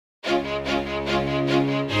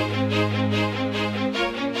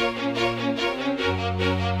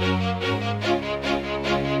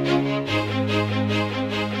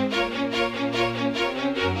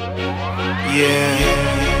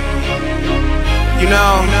You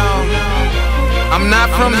know, I'm not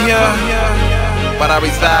from here, but I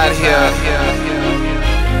reside here,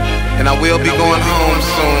 and I will be going home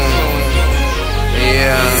soon.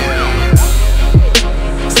 Yeah.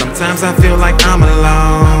 Sometimes I feel like I'm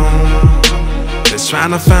alone, just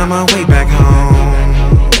trying to find my way back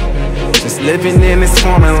home, just living in this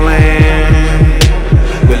foreign land,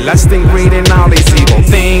 with lust and greed and all these evil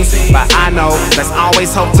things. But I know there's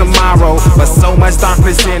always hope tomorrow, but so much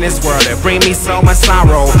darkness in this world, it bring me so much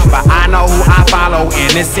sorrow. But I know who I follow,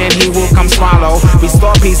 and in sin he will come swallow.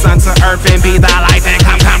 Restore peace unto earth and be thy light, and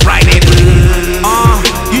come right in.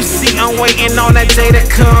 You see I'm waiting on that day to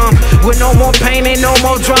come, with no more pain and no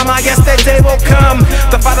more drama. I guess that day will come.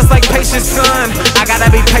 The Father's like, patient son, I gotta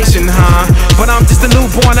be patient, huh? But I'm just a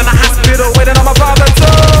newborn in a hospital waiting on my father too.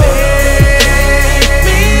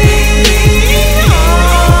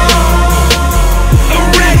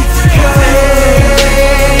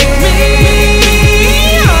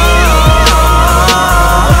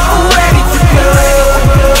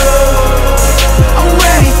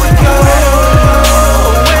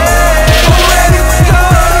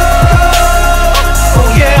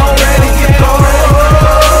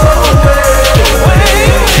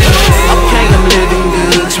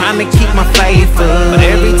 But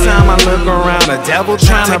every time I look around, the devil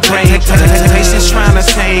trying to break us, temptation's trying to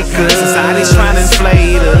take us, society's trying to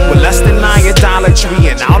inflate us with lust and idolatry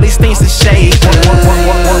and all these things to shake us.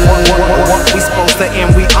 What we supposed to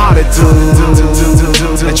and we ought to do,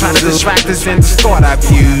 they're trying to distract us and distort our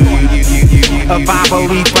view of our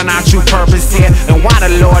belief and our true purpose here, and why the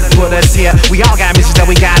Lord put us here. We all got missions that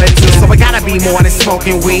we gotta do, so it gotta be more than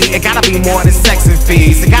smoking weed, it gotta be more than sex and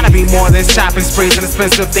fees, it gotta be more than shopping sprees and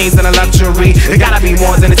expensive things and a luxury. It gotta be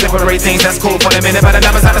more than the temporary things that's cool for the minute, but it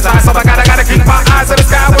never satisfies. So I gotta keep my eyes to the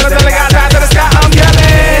sky. When I tell God, die to the sky, I'm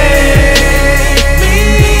yelling.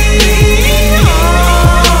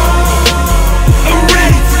 I'm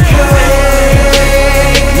ready to go.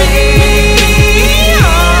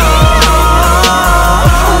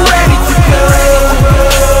 I'm ready to go.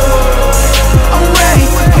 I'm ready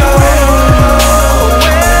to go.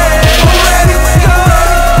 I'm ready to go.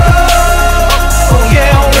 Oh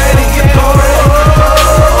yeah, I'm ready to go.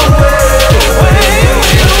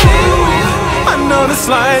 This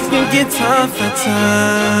life can get tough at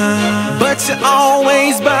times, but you're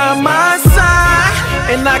always by my side,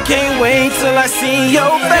 and I can't wait till I see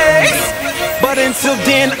your face. But until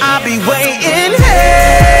then, I'll be waiting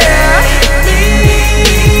here.